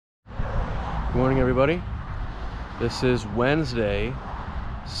Good morning, everybody. This is Wednesday,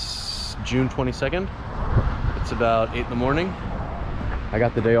 June 22nd. It's about 8 in the morning. I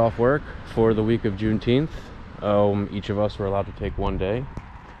got the day off work for the week of Juneteenth. Each of us were allowed to take one day.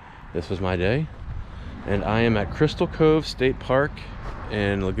 This was my day. And I am at Crystal Cove State Park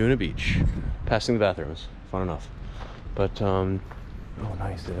in Laguna Beach. Passing the bathrooms. Fun enough. But, oh,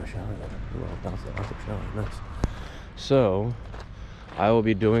 nice. They have a shower there. Well, downstairs shower. Nice. So, I will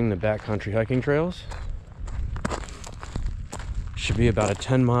be doing the backcountry hiking trails. Should be about a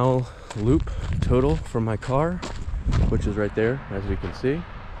 10-mile loop total from my car, which is right there, as we can see.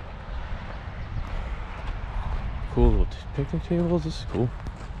 Cool little picnic tables. This is cool.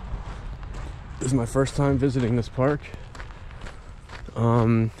 This is my first time visiting this park.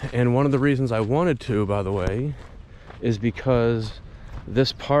 And one of the reasons I wanted to, by the way, is because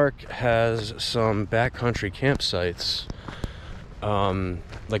this park has some backcountry campsites,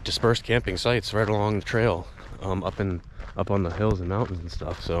 like dispersed camping sites right along the trail, up on the hills and mountains and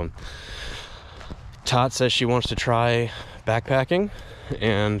stuff. So Tot says she wants to try backpacking,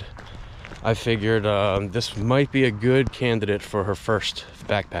 and I figured this might be a good candidate for her first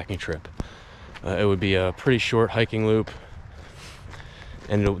backpacking trip. It would be a pretty short hiking loop,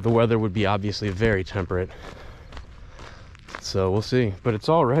 and the weather would be obviously very temperate. So we'll see. But it's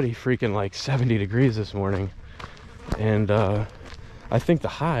already freaking like 70 degrees this morning, and I think the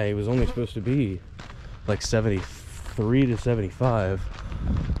high was only supposed to be like 73 to 75,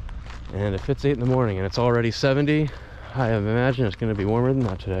 and if it's 8 in the morning and it's already 70, I imagine it's going to be warmer than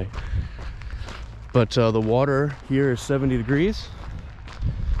that today. But the water here is 70 degrees,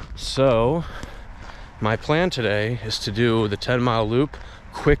 so my plan today is to do the 10-mile loop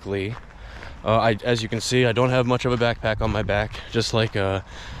quickly. As you can see, I don't have much of a backpack on my back, just like a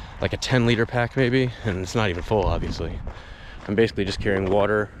 10-liter pack maybe, and it's not even full, obviously. I'm basically just carrying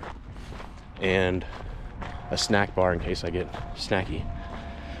water and a snack bar in case I get snacky.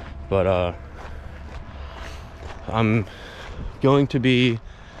 But I'm going to be,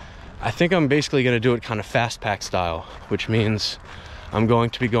 I think I'm basically going to do it kind of fast pack style, which means I'm going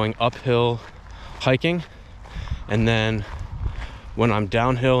to be going uphill hiking, and then when I'm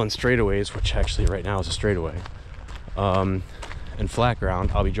downhill and straightaways, which actually right now is a straightaway, and flat ground,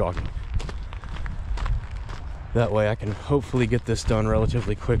 I'll be jogging. That way I can hopefully get this done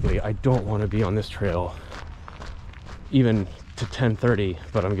relatively quickly. I don't want to be on this trail even to 10:30,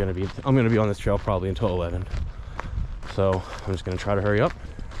 but I'm gonna be on this trail probably until 11. So I'm just gonna try to hurry up,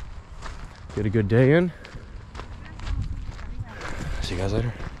 get a good day in. See you guys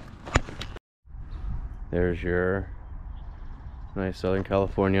later. There's your nice Southern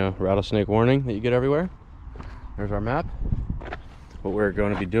California rattlesnake warning that you get everywhere. There's our map. What we're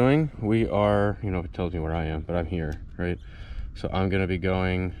going to be doing, we are, you know, it tells me where I am, but I'm here, right? So I'm going to be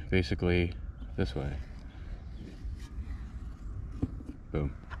going basically this way.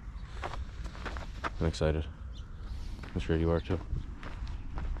 Boom. I'm excited. I'm sure you are too.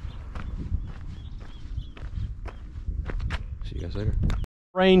 See you guys later.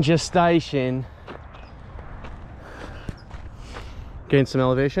 Ranger station. Gained some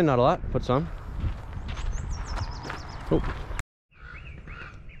elevation, not a lot, but some. Oh.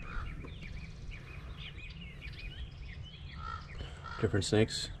 Different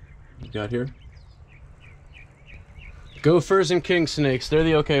snakes you got here. Gophers and king snakes, they're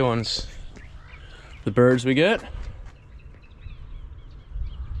the okay ones. The birds we get.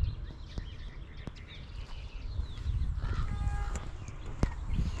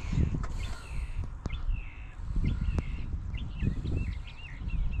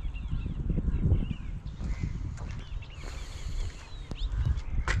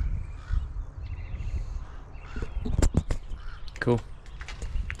 Cool.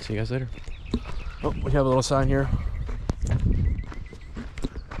 See you guys later. Oh, we have a little sign here.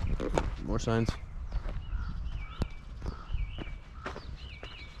 More signs.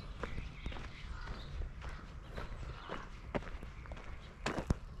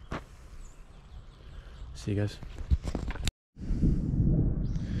 See you guys.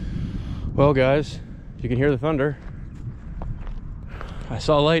 Well, guys, you can hear the thunder. I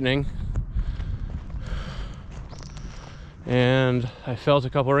saw lightning. And I felt a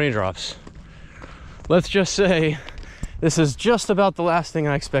couple raindrops. Let's just say this is just about the last thing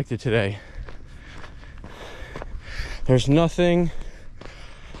I expected today. There's nothing.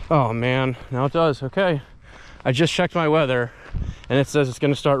 Oh man, now it does. Okay, I just checked my weather and it says it's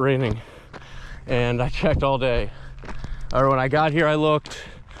gonna start raining, and I checked all day. Or when I got here I looked,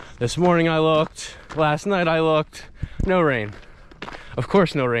 this morning I looked, last night I looked. No rain. Of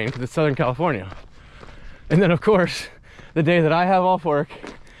course no rain, because it's Southern California. And then of course the day that I have off work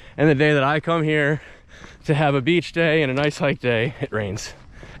And the day that I come here to have a beach day and a nice hike day, it rains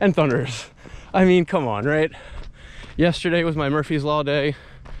and thunders. I mean, come on, right? Yesterday was my Murphy's Law day.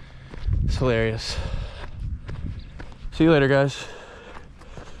 It's hilarious. See you later, guys.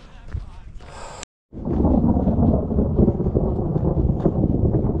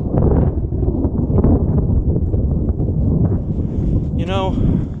 You know,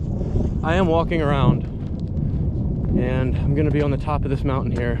 I am walking around and I'm gonna be on the top of this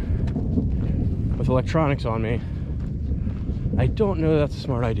mountain here with electronics on me. I don't know that's a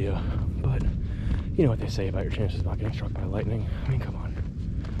smart idea, but you know what they say about your chances of not getting struck by lightning. I mean, come on.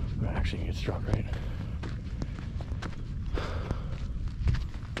 I'm not actually gonna get struck, right?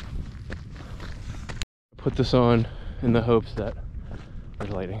 Put this on in the hopes that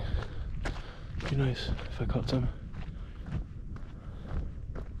there's lightning. It'd be nice if I caught some.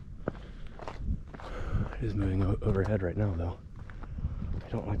 It is moving overhead right now, though. I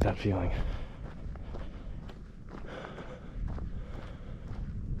don't like that feeling.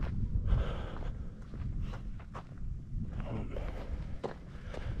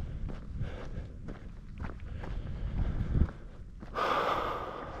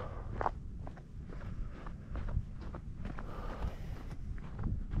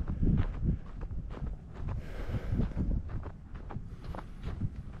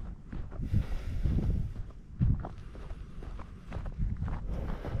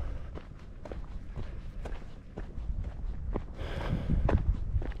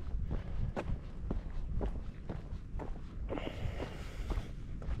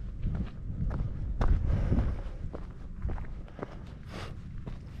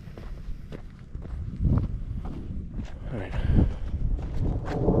 All right.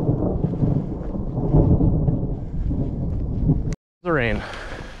 The rain.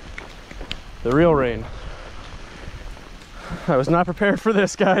 The real rain. I was not prepared for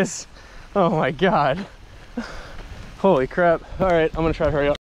this, guys. Oh my God. Holy crap. All right, I'm gonna try to hurry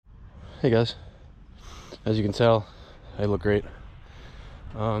up. Hey guys, as you can tell, I look great.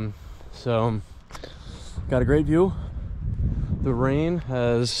 So got a great view. The rain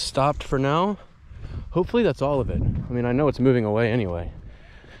has stopped for now. Hopefully that's all of it. I mean, I know it's moving away anyway,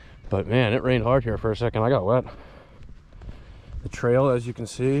 but man, it rained hard here for a second. I got wet. The trail, as you can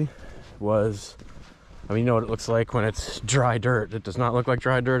see, was, I mean, you know what it looks like when it's dry dirt. It does not look like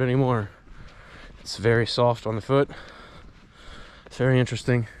dry dirt anymore. It's very soft on the foot. It's very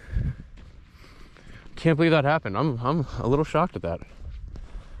interesting. Can't believe that happened. I'm a little shocked at that.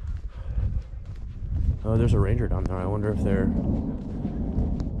 Oh, there's a ranger down there. I wonder if they're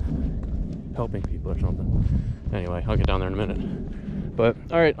helping people or something. Anyway, I'll get down there in a minute. But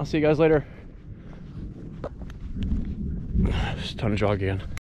all right, I'll see you guys later. Just a ton of jog again.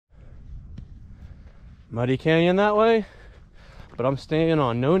 Muddy canyon that way, but I'm staying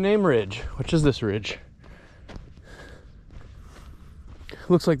on No Name Ridge, which is this ridge.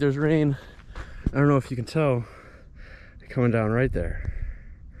 Looks like there's rain. I don't know if you can tell, coming down right there.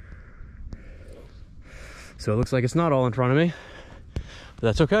 So it looks like it's not all in front of me, but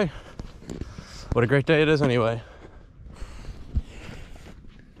that's okay. What a great day it is anyway.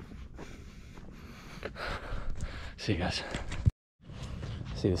 See you guys.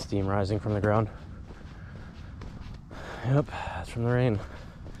 See the steam rising from the ground? Yep, that's from the rain.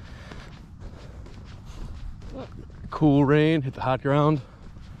 Cool rain hit the hot ground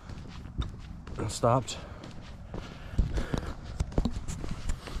and stopped.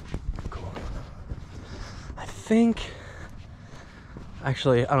 Cool. I think,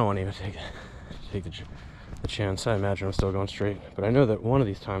 actually, I don't want to even take the chance. I imagine I'm still going straight, but I know that one of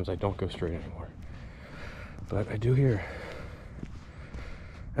these times I don't go straight anymore. But I do here.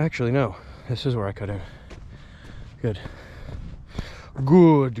 Actually, no. This is where I cut in. Good.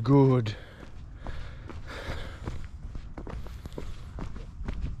 Good, good.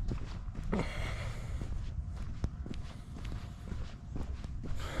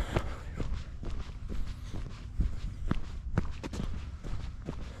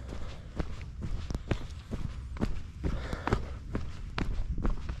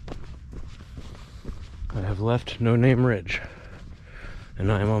 I have left No Name Ridge,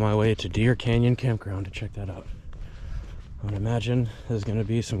 and I am on my way to Deer Canyon Campground to check that out. I would imagine there's going to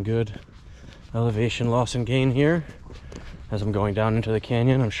be some good elevation loss and gain here. As I'm going down into the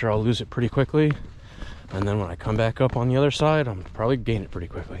canyon, I'm sure I'll lose it pretty quickly, and then when I come back up on the other side, I'm probably gain it pretty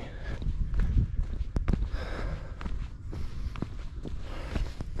quickly.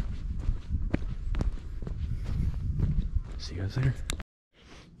 See you guys later.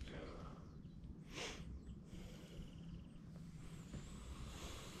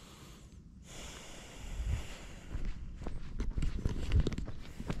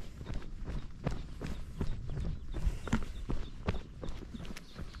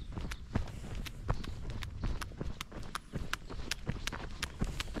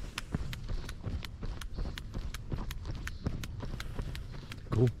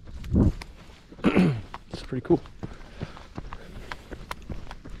 It's pretty cool.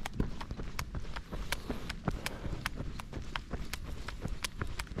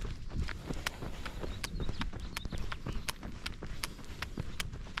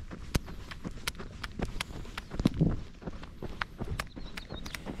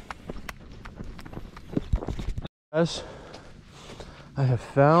 Guys, I have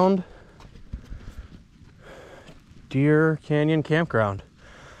found Deer Canyon Campground.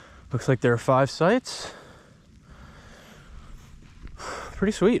 Looks like there are 5 sites.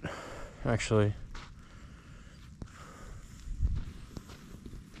 Pretty sweet, actually.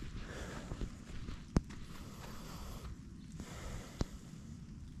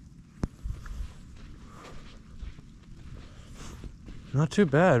 Not too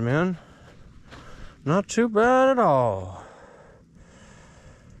bad, man. Not too bad at all.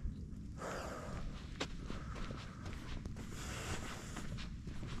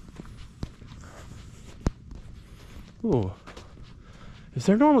 Ooh. Is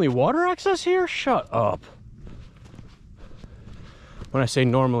there normally water access here? Shut up. When I say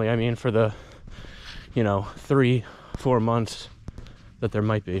normally, I mean for the, 3-4 months that there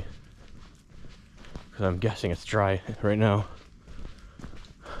might be. Because I'm guessing it's dry right now.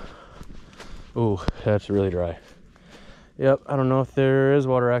 Ooh, that's really dry. Yep, I don't know if there is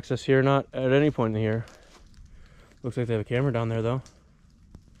water access here, not at any point in here. Looks like they have a camera down there though.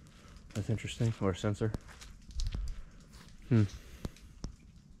 That's interesting, or a sensor. This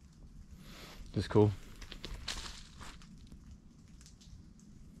is cool.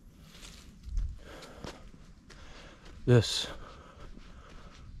 This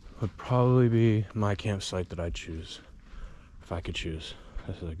would probably be my campsite that I'd choose, if I could choose.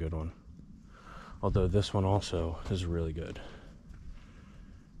 This is a good one. Although this one also is really good.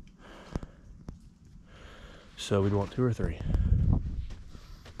 So we'd want 2 or 3.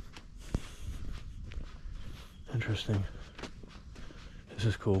 Interesting. This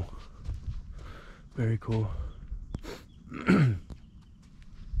is cool. Very cool.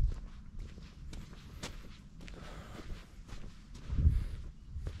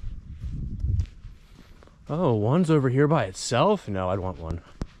 Oh, one's over here by itself? No, I'd want one.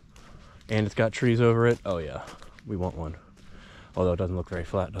 And it's got trees over it. Oh yeah, we want one. Although it doesn't look very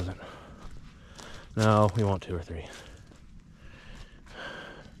flat, does it? No, we want 2 or 3.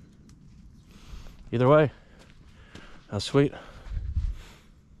 Either way, that's sweet.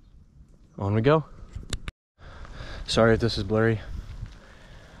 On we go. Sorry if this is blurry.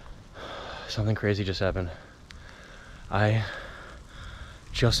 Something crazy just happened. I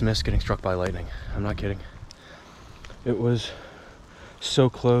just missed getting struck by lightning. I'm not kidding. It was so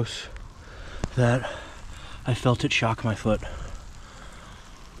close that I felt it shock my foot.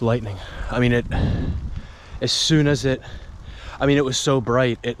 Lightning. I mean, as soon as it was so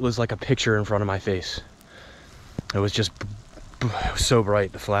bright, it was like a picture in front of my face. It was so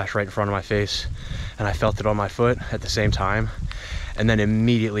bright, the flash right in front of my face, and I felt it on my foot at the same time, and then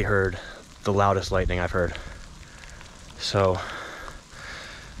immediately heard the loudest lightning I've heard. So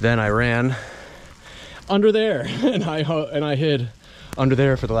then I ran under there, and I hid under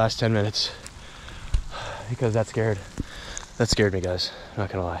there for the last 10 minutes. Because that scared me, guys. Not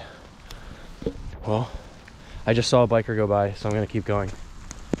gonna lie. Well, I just saw a biker go by, so I'm gonna keep going.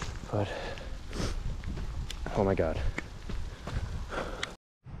 But oh my god.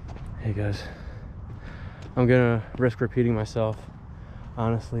 Hey guys, I'm gonna risk repeating myself.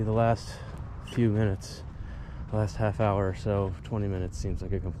 Honestly, the last few minutes, the last half hour or so, 20 minutes seems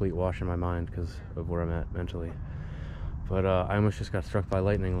like a complete wash in my mind because of where I'm at mentally. But I almost just got struck by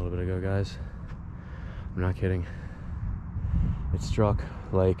lightning a little bit ago, guys. I'm not kidding. It struck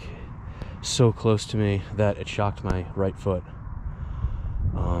like so close to me that it shocked my right foot.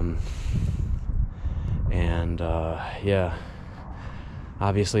 Yeah,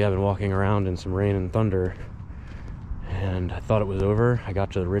 obviously I've been walking around in some rain and thunder, and I thought it was over. I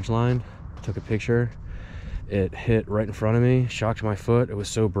got to the ridgeline, took a picture. It hit right in front of me, shocked my foot. It was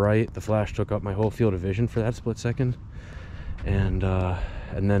so bright, the flash took up my whole field of vision for that split second, and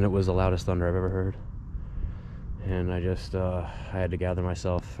then it was the loudest thunder I've ever heard. And I had to gather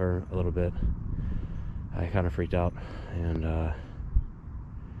myself for a little bit. I kind of freaked out, and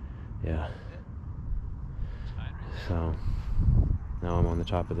yeah. So now I'm on the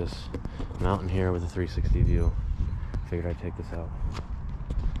top of this mountain here with a 360 view. Figured I'd take this out.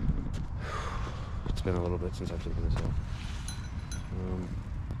 It's been a little bit since I've taken this out.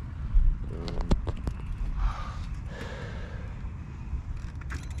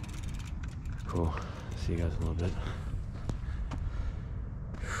 Cool. See you guys in a little bit.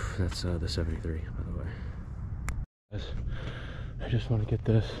 That's the 73, by the way. Guys, I just want to get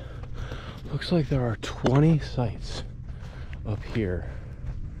this Looks like there are 20 sites up here.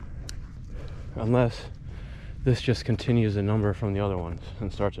 Unless this just continues the number from the other ones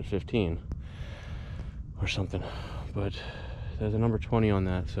and starts at 15 or something. But there's a number 20 on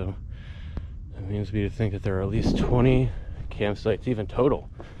that, so it means me to think that there are at least 20 campsites, even total,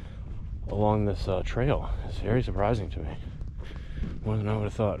 along this trail. It's very surprising to me. More than I would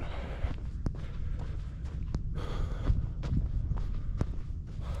have thought.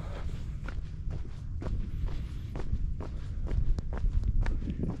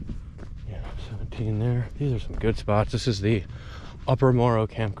 Yeah, 17 there. These are some good spots. This is the Upper Morrow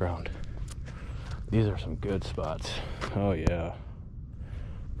Campground. These are some good spots. Oh yeah,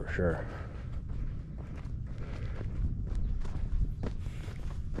 for sure.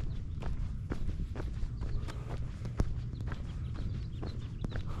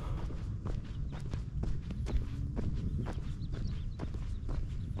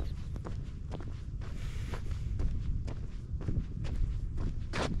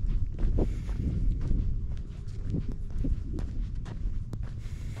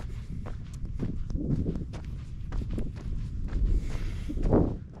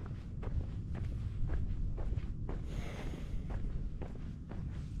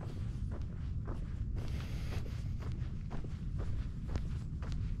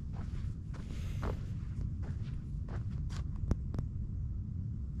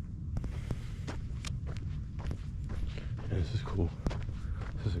 This is cool.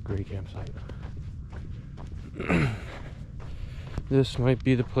 This is a great campsite. This might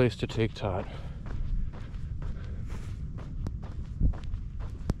be the place to take Todd.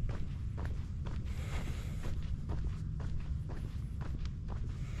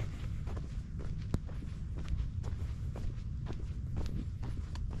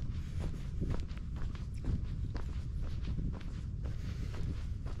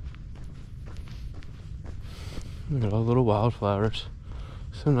 Look at all the little wildflowers.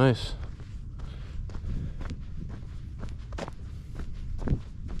 So nice.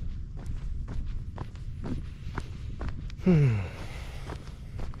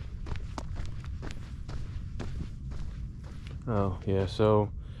 Oh, yeah, so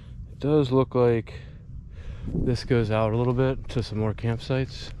it does look like this goes out a little bit to some more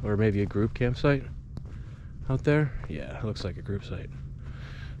campsites, or maybe a group campsite out there. Yeah, it looks like a group site.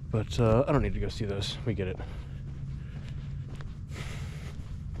 But I don't need to go see those. We get it.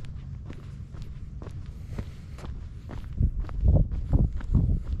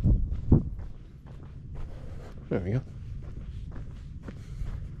 There we go.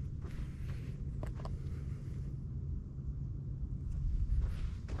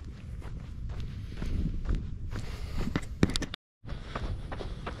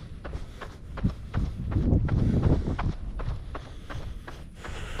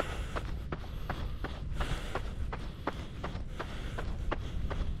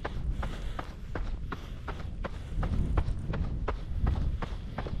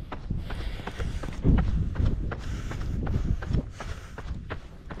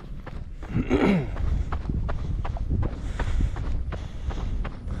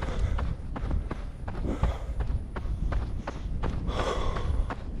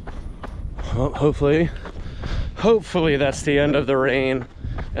 Well, hopefully that's the end of the rain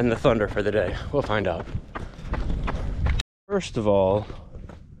and the thunder for the day. We'll find out. First of all,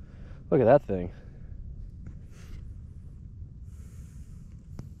 look at that thing.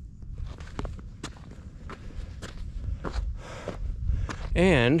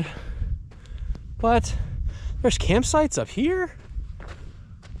 And what? There's campsites up here?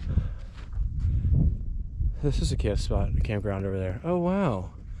 This is a camp spot, a campground over there. Oh wow.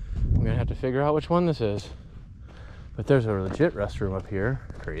 I'm gonna have to figure out which one this is. But there's a legit restroom up here.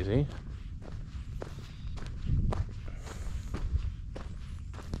 Crazy.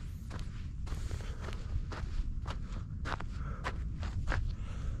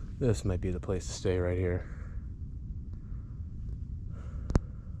 This might be the place to stay right here.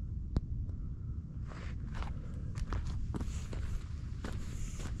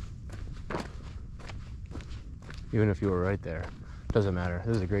 Even if you were right there. Doesn't matter.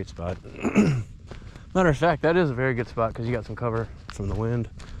 This is a great spot. Matter of fact, that is a very good spot because you got some cover from the wind.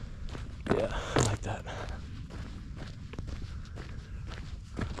 Yeah, I like that.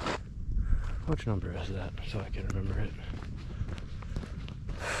 Which number is that? So I can remember it.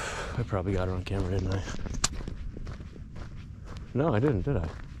 I probably got it on camera, didn't I? No, I didn't, did I?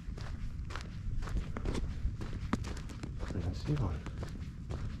 I didn't see one.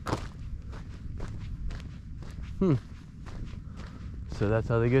 So that's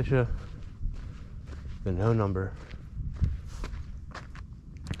how they get you. The no number.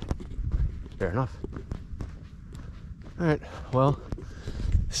 Fair enough. All right, well,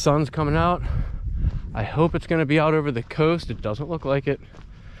 sun's coming out. I hope it's gonna be out over the coast. It doesn't look like it.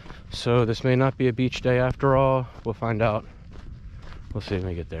 So this may not be a beach day after all. We'll find out. We'll see when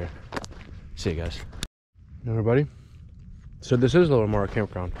we get there. See you guys. Everybody. So this is Lower Mara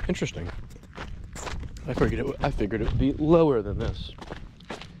Campground. Interesting. I figured it would be lower than this.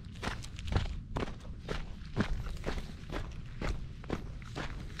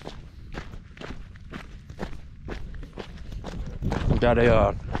 Got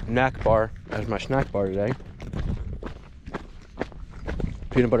a snack bar as my snack bar today.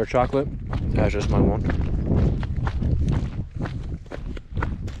 Peanut butter chocolate. That's just my one.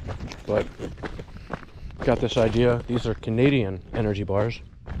 But got this idea. These are Canadian energy bars.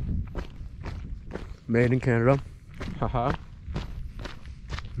 Made in Canada. Haha.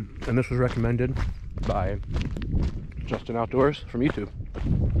 And this was recommended by Justin Outdoors from YouTube,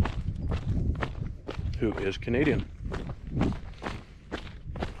 who is Canadian.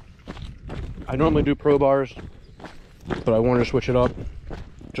 I normally do pro bars, but I wanted to switch it up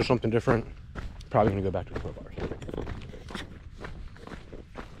to something different. Probably gonna go back to the pro bars.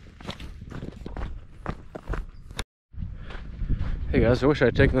 Hey guys, I wish I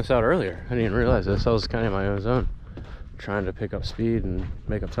had taken this out earlier. I didn't even realize this. I was kind of in my own zone, trying to pick up speed and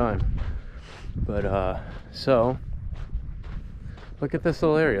make up time. But so look at this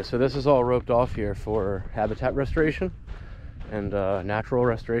little area. So this is all roped off here for habitat restoration and natural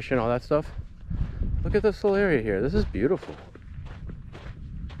restoration, all that stuff. Look at this little area here. This is beautiful.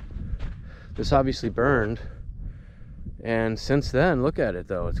 This obviously burned, and since then, look at it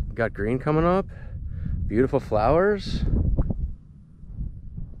though. It's got green coming up, beautiful flowers.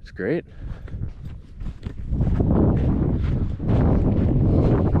 It's great.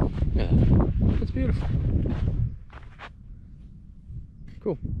 Yeah, it's beautiful.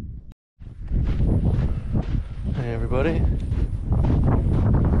 Cool. Hey everybody.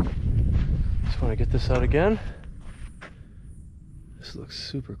 Just want to get this out again. This looks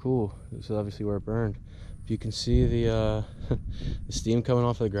super cool. This is obviously where it burned. If you can see the the steam coming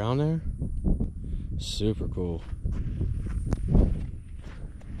off of the ground there, super cool.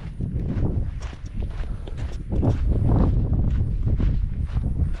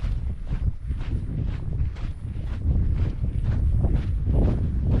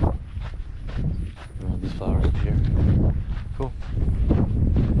 Oh, these flowers up here. Cool.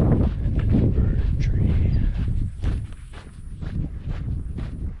 Bird tree.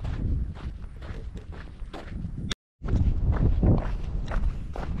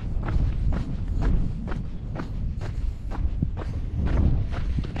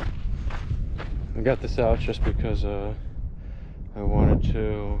 I got this out just because I wanted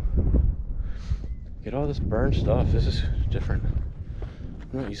to get all this burned stuff. This is different.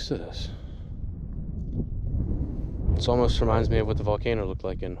 I'm not used to this. This almost reminds me of what the volcano looked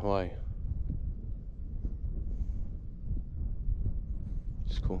like in Hawaii.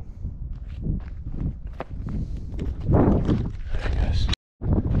 It's cool. Alright guys.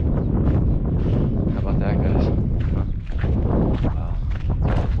 How about that, guys? Wow,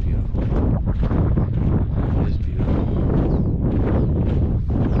 that's beautiful. It is beautiful.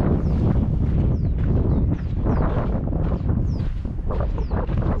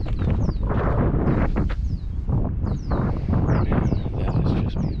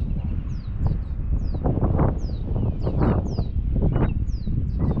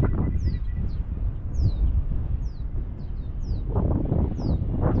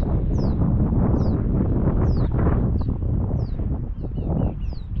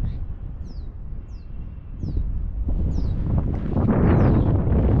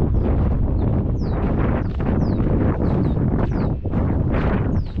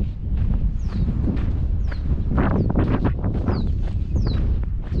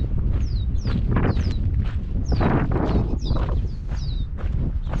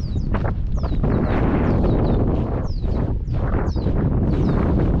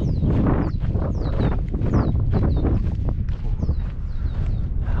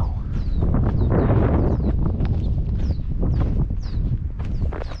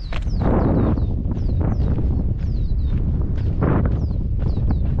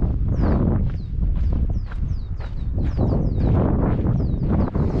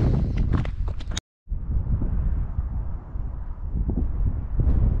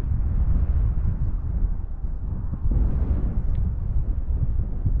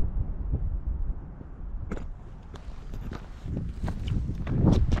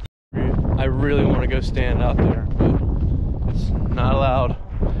 I really want to go stand out there, but it's not allowed.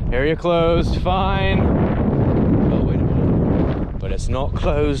 Area closed, fine. Oh, wait a minute. But but it's not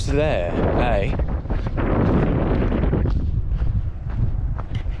closed there, eh?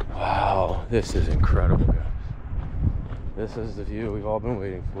 Wow, this is incredible, guys. This is the view we've all been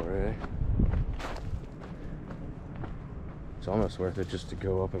waiting for, eh? It's almost worth it just to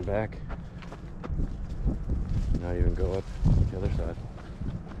go up and back. Not even go up the other side.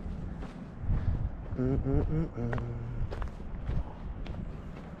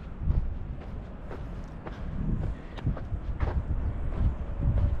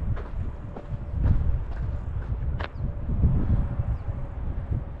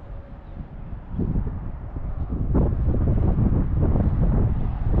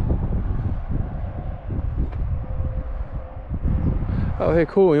 Oh, hey,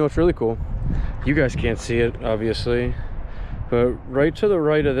 cool. You know what's really cool? You guys can't see it, obviously, but right to the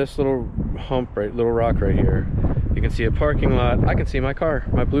right of this little hump, right, little rock right here, you can see a parking lot. I can see my car,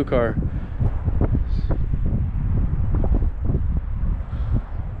 my blue car.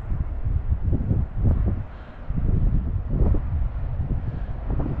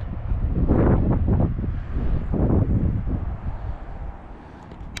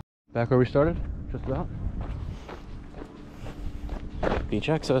 Back where we started, just about. Beach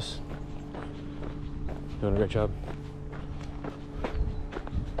access. Doing a great job.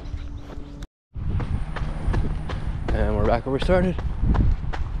 And we're back where we started.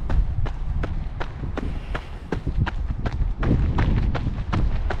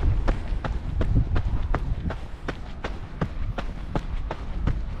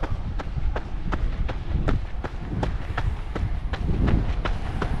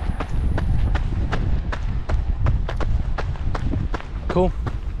 Cool.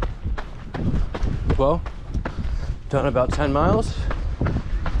 Well, done about 10 miles.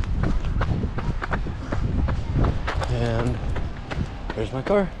 And there's my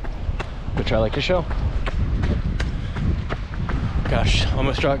car, which I like to show. Gosh,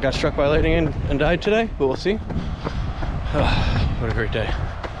 almost got struck by lightning and died today, but we'll see. What a great day.